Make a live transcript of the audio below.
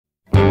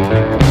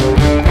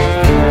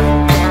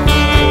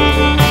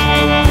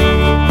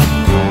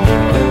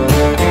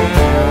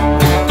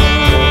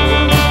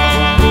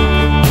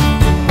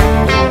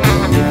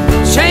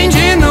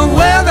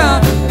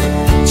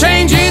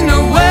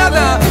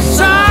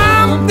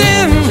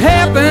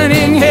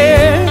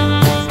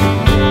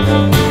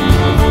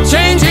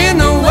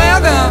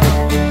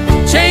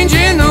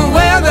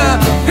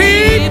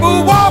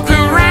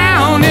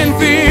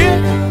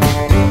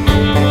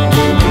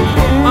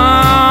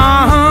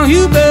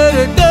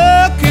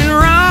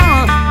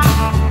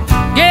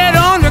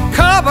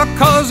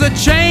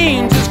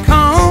change has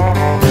come.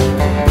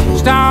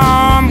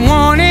 Storm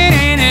warning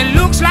and it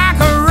looks like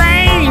a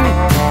rain.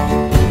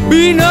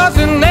 Be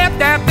nothing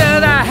left after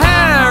the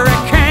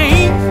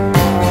hurricane.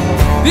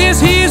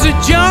 This here's a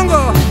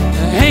jungle,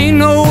 there ain't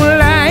no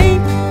light.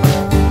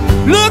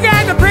 Look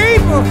at the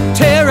people,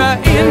 terror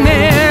in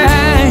their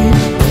eyes.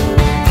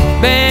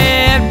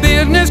 Bad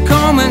business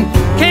coming,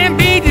 can't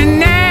be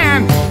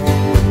denied.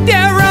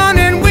 They're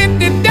running with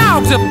the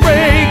dogs,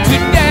 afraid to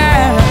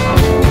die.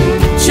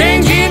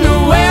 Changing the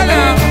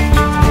weather,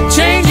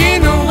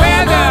 changing the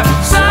weather.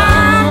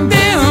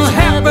 Something's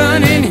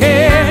happening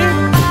here.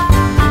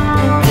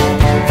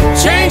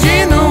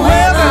 Changing the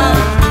weather,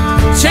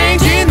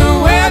 changing the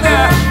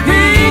weather.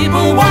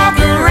 People walk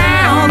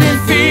around in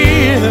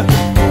fear.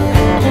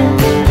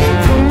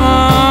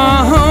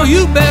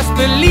 You best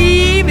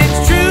believe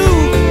it's true.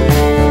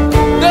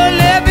 The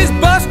levee's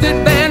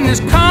busted, band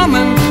is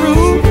coming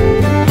through.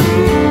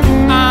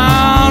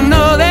 Oh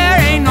no, there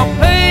ain't no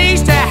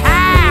place to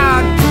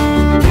hide.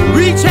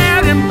 Reach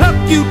out and pluck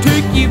you,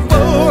 take you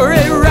for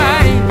a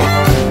ride.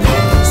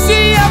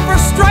 See your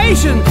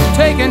frustration,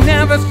 taking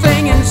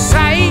everything in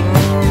sight.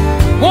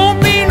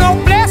 Won't be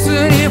no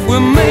blessing if we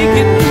make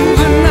it through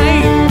the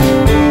night.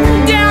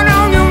 Down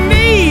on your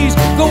knees,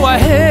 go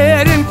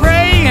ahead and pray.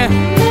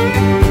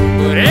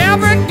 But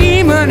every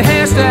demon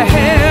has to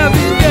have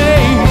his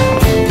day.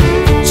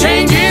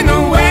 Changing the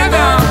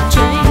weather,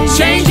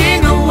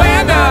 changing the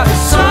weather.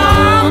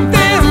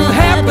 Something's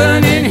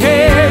happening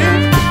here.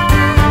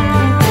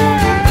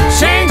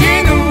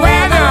 Changing the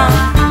weather,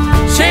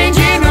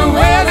 changing the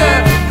weather.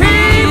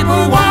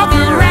 People walk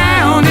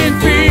around in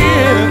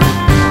fear.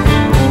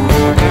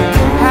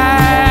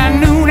 High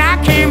noon, I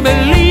can't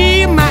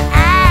believe my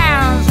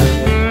eyes.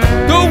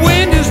 The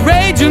wind is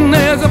raging,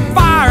 there's a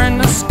fire in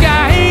the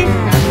sky.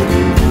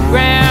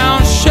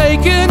 Ground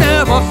shaking,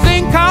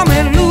 everything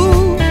coming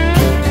loose.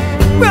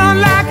 Run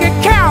like a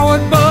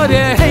coward, but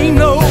it ain't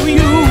no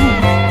use.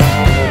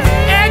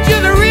 Edge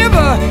of the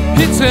river,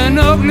 it's an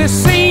ugly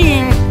scene.